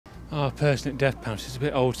Oh, personally, death penalty is a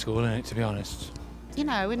bit old school, isn't it, to be honest? You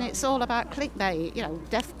know, and it's all about clickbait, you know,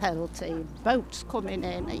 death penalty, votes coming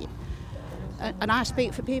in. And I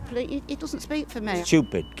speak for people, it doesn't speak for me.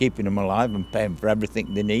 Stupid, keeping them alive and paying for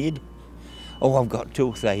everything they need. Oh, I've got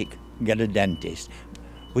toothache, get a dentist.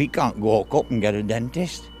 We can't walk up and get a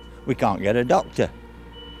dentist. We can't get a doctor.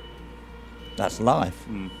 That's life.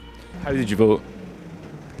 How did you vote?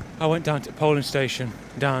 I went down to the polling station,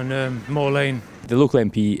 down Moor Lane. The local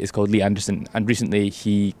MP is called Lee Anderson, and recently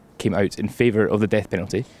he came out in favour of the death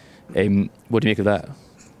penalty. What do you make of that?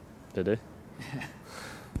 Did he?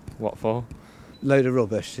 What for? Load of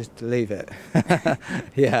rubbish, just leave it.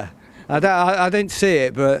 Yeah, I didn't see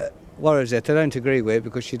it, but what is it? I don't agree with it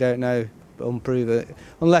because you don't know, unprove it,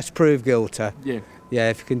 unless proved guilty. Yeah,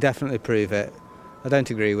 if you can definitely prove it. I don't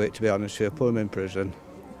agree with it, to be honest with you. Put them in prison.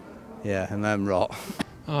 Yeah, and let them rot.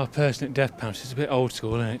 Oh, personally, death penalty is a bit old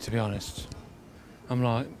school, isn't it, to be honest? I'm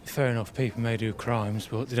like, fair enough, people may do crimes,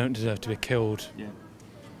 but they don't deserve to be killed.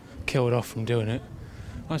 Killed off from doing it.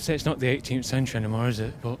 I'd say it's not the 18th century anymore, is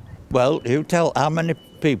it? But Well, you tell how many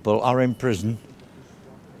people are in prison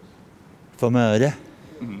for murder,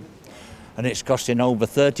 and it's costing over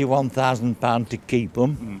 £31,000 to keep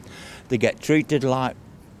them. They get treated like,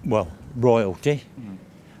 well, royalty.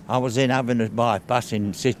 I was in having a bypass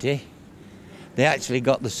in the city. They actually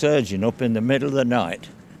got the surgeon up in the middle of the night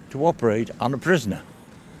to operate on a prisoner.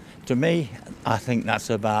 To me, I think that's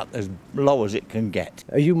about as low as it can get.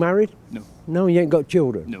 Are you married? No. No, you ain't got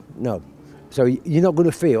children? No. No. So you're not going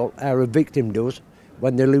to feel how a victim does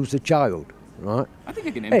when they lose a child, right? I think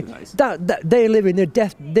I can empathise. They're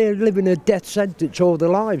living a death sentence all their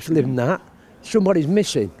lives, living that. Somebody's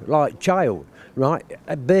missing, like child, right?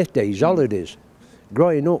 At birthdays, holidays,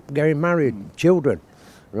 growing up, getting married, children,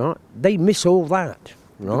 right? They miss all that,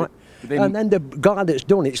 right? And then the guy that's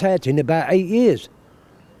done it's out in about 8 years,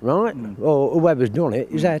 right? Or whoever's done it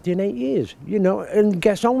is out in 8 years, you know, and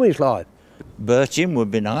gets on with his life. Birching would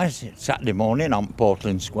be nice, Saturday morning on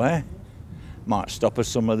Portland Square. Might stop us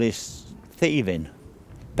some of this thieving,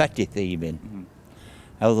 petty thieving.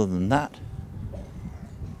 Other than that,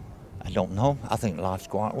 I don't know. I think life's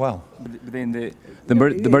quite well. But then the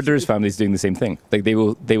murderer's family is doing the same thing. Like they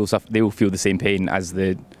will feel the same pain as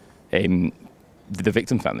the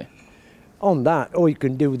victim family. On that, all you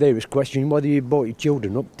can do there is question whether you brought your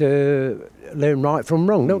children up to learn right from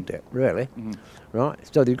wrong, don't they, really? Right?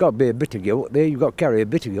 So there's got to be a bit of guilt there, you've got to carry a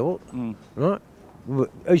bit of guilt, right?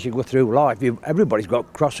 As you go through life, everybody's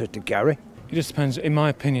got crosses to carry. it just depends, in my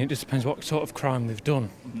opinion, it just depends what sort of crime they've done.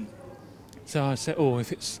 So I say,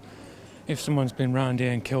 if someone's been round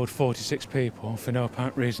here and killed 46 people for no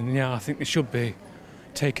apparent reason, then yeah, I think they should be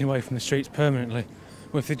taken away from the streets permanently.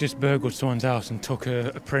 Or if they just burgled someone's house and took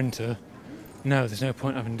a printer, no, there's no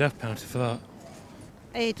point having death penalty for that.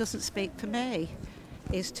 It doesn't speak for me.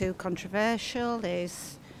 He's too controversial,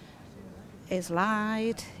 he's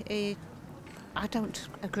lied. I don't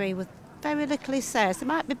agree with very little he says. There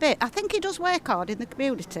might be a bit. I think he does work hard in the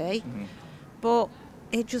community, but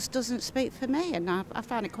it just doesn't speak for me, and I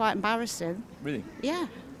find it quite embarrassing. Really? Yeah.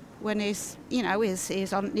 When he's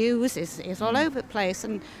on news, he's all over the place,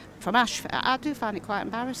 and from Ashfield, I do find it quite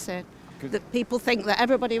embarrassing that people think that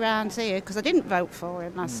everybody around here, because I didn't vote for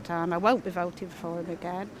him last time, I won't be voting for him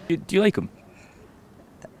again. Do you like him?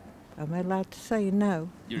 Am I allowed to say no?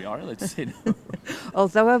 You are allowed to say no.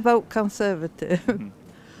 Although I vote Conservative.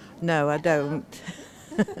 No, I don't.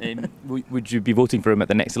 Would you be voting for him at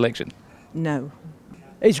the next election? No.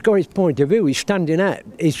 He's got his point of view. He's standing out.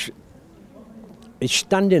 He's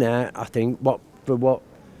standing out, I think, for what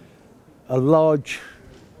a large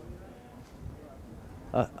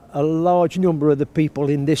number of the people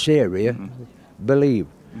in this area believe.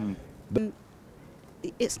 But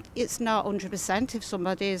it's not 100% if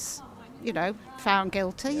somebody's, found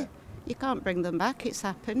guilty. You can't bring them back. It's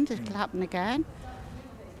happened. It'll happen again.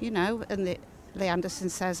 And Lee Anderson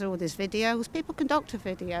says, there's videos. People can doctor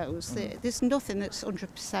videos. There's nothing that's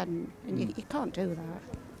 100%, and you can't do that.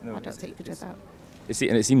 No, I don't think you can do that.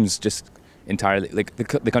 And it seems just entirely like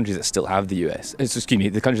the countries that still have the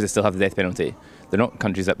the countries that still have the death penalty. They're not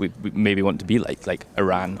countries that we maybe want to be like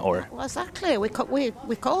Iran or. Well, exactly. We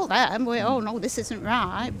call them. No, this isn't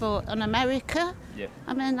right. But in America,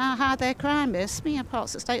 I mean, how high their crime is.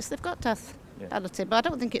 Parts of states they've got death penalty, but I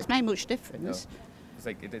don't think it's made much difference. No. It's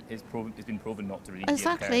like it's been proven not to really.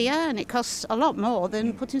 Exactly, and it costs a lot more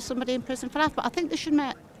than putting somebody in prison for life. But I think they should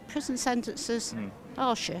make prison sentences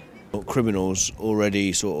harsher. Criminals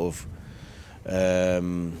already sort of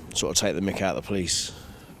take the mick out of the police,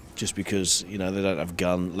 just because they don't have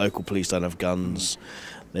local police don't have guns,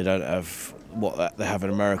 they don't have what they have in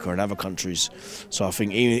America and other countries. So I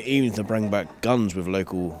think even to bring back guns with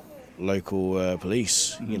local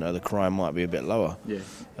police, you know, the crime might be a bit lower. Yeah.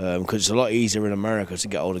 Because it's a lot easier in America to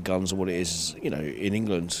get hold of guns than what it is, you know, in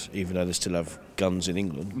England. Even though they still have guns in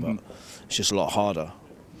England, but it's just a lot harder.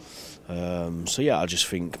 So yeah, I just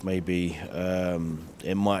think maybe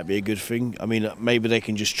it might be a good thing. I mean, maybe they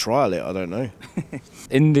can just trial it. I don't know.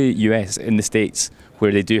 In the US, in the States,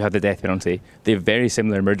 where they do have the death penalty, they have very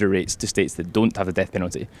similar murder rates to states that don't have the death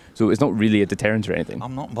penalty. So it's not really a deterrent or anything.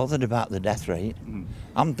 I'm not bothered about the death rate.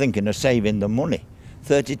 I'm thinking of saving the money.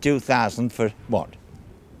 32,000 for what?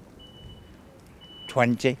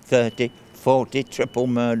 20, 30, 40 triple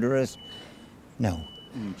murderers? No.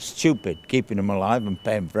 Stupid, keeping them alive and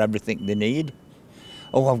paying for everything they need.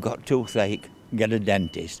 Oh, I've got toothache, get a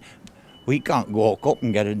dentist. We can't walk up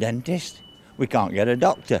and get a dentist. We can't get a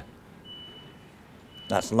doctor.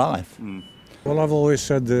 That's life. Well, I've always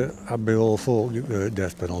said that I'd be all for the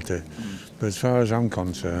death penalty, but as far as I'm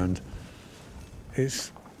concerned,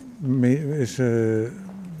 it's what's the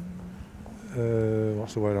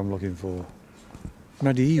word I'm looking for?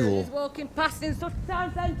 Medieval. Walking past in Sutton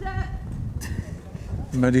Town Centre.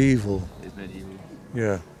 Medieval. It's medieval.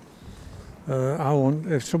 Yeah. I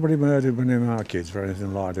want, if somebody murdered one of my kids or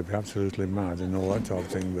anything like that, I'd be absolutely mad and all that type of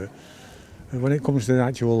thing. But when it comes to the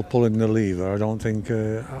actual pulling the lever, I don't think.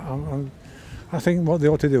 I think what they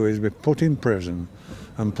ought to do is be put in prison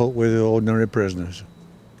and put with ordinary prisoners.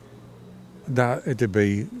 That it'd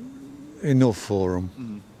be enough for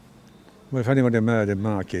them. Well, if anybody murdered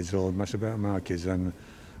my kids or messed about my kids, then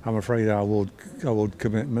I'm afraid I would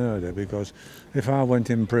commit murder, because if I went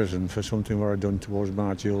in prison for something what I'd done towards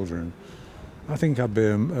my children, I think I'd be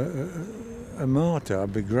a martyr.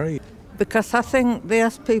 I'd be great. Because I think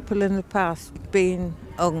there's people in the past been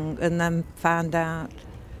hung and then found out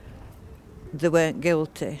they weren't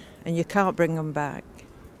guilty, and you can't bring them back.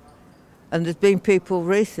 And there's been people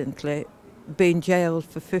recently been jailed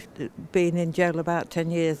for been in jail about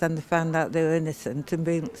 10 years, and they found out they were innocent,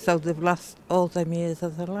 and so they've lost all them years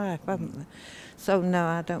of their life, haven't they? So no,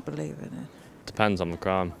 I don't believe in it. Depends on the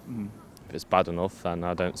crime. If it's bad enough, then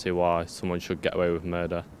I don't see why someone should get away with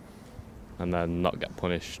murder and then not get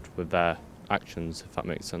punished with their actions, if that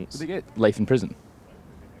makes sense. Would they get life in prison?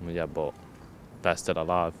 Well, yeah, but they're still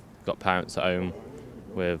alive. Got parents at home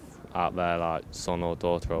with out there like son or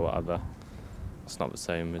daughter or whatever. It's not the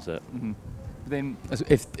same, is it? Then,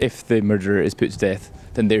 if the murderer is put to death,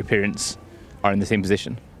 then their parents are in the same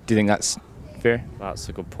position. Do you think that's fair? That's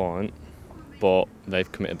a good point. But they've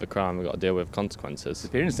committed the crime, they've got to deal with consequences. The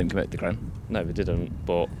parents didn't commit the crime. No, they didn't,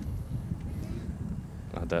 but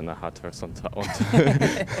I don't know how to respond to that one.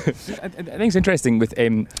 I think it's interesting with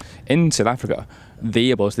in South Africa,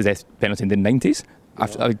 they abolished the death penalty in the 90s.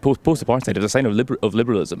 After post-apartheid, it was a sign of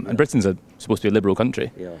liberalism, and Britain's supposed to be a liberal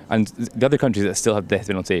country, and the other countries that still have the death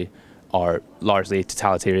penalty are largely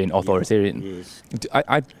totalitarian, authoritarian. Yes.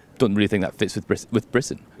 I don't really think that fits with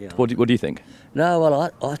Britain. What do you think? No,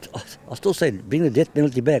 well, I still say bring the death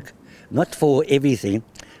penalty back, not for everything.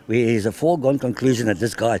 Where there's a foregone conclusion that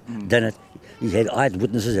this guy done it, he had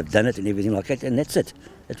eyewitnesses have done it and everything like that, and that's it.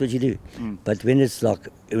 That's what you do. But when it's like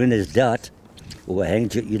when there's doubt or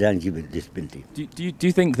hanged, you don't give it death penalty. Do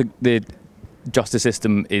you think the justice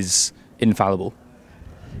system is infallible?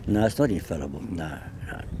 No, it's not infallible. No.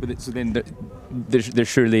 But so then there's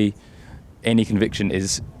surely any conviction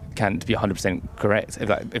can't be 100% correct.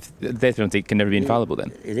 If the death penalty can never be infallible,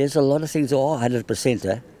 then There's a lot of things that are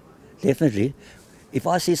 100%. Definitely. If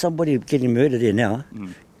I see somebody getting murdered there now,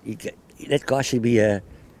 that guy should be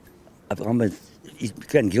he's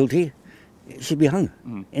guilty. He should be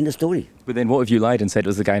hung. End of story. But then what if you lied and said it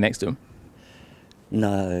was the guy next to him?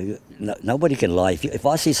 No, nobody can lie. If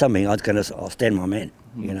I see something, I'll stand my man,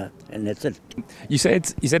 you know, and that's it. You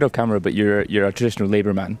said off camera, but you're a traditional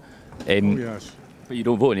Labour man. Yes. But you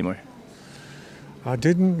don't vote anymore. I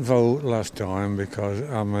didn't vote last time because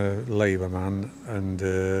I'm a Labour man,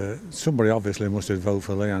 and somebody obviously must have voted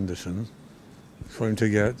for Lee Anderson for him to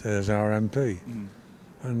get as our MP.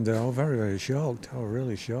 And I was very, very shocked. I was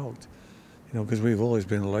really shocked. You know, because we've always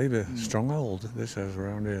been a Labour stronghold, this house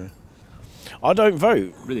around here. I don't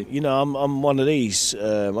vote. Really? You know, I'm one of these.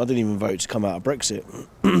 I didn't even vote to come out of Brexit.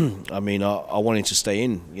 I mean, I wanted to stay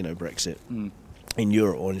in, you know, Brexit. In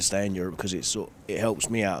Europe, I wanted to stay in Europe because it helps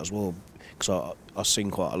me out as well. Because I sing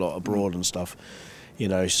quite a lot abroad and stuff, you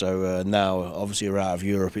know. So now, obviously, we're out of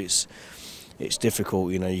Europe. It's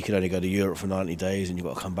difficult, you know. You can only go to Europe for 90 days, and you've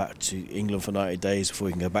got to come back to England for 90 days before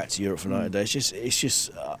you can go back to Europe for 90 days. It's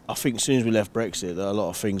just. I think as soon as we left Brexit, a lot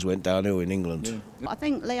of things went downhill in England. I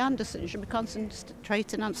think Lee Anderson should be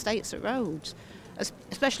concentrating on states and roads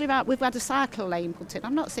Especially about, we've had a cycle lane put in.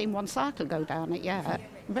 I've not seen one cycle go down it yet.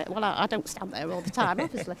 Well, I don't stand there all the time,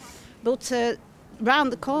 obviously. But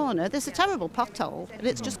round the corner, there's a terrible pothole, and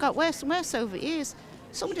it's just got worse and worse over years.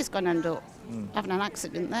 Somebody's going to end up having an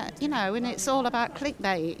accident there, you know, and it's all about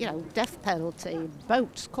clickbait, you know, death penalty,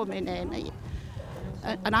 boats coming in.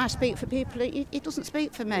 And I speak for people, he doesn't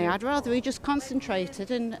speak for me. I'd rather he just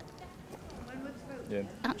concentrated and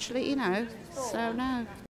actually, you know, so no.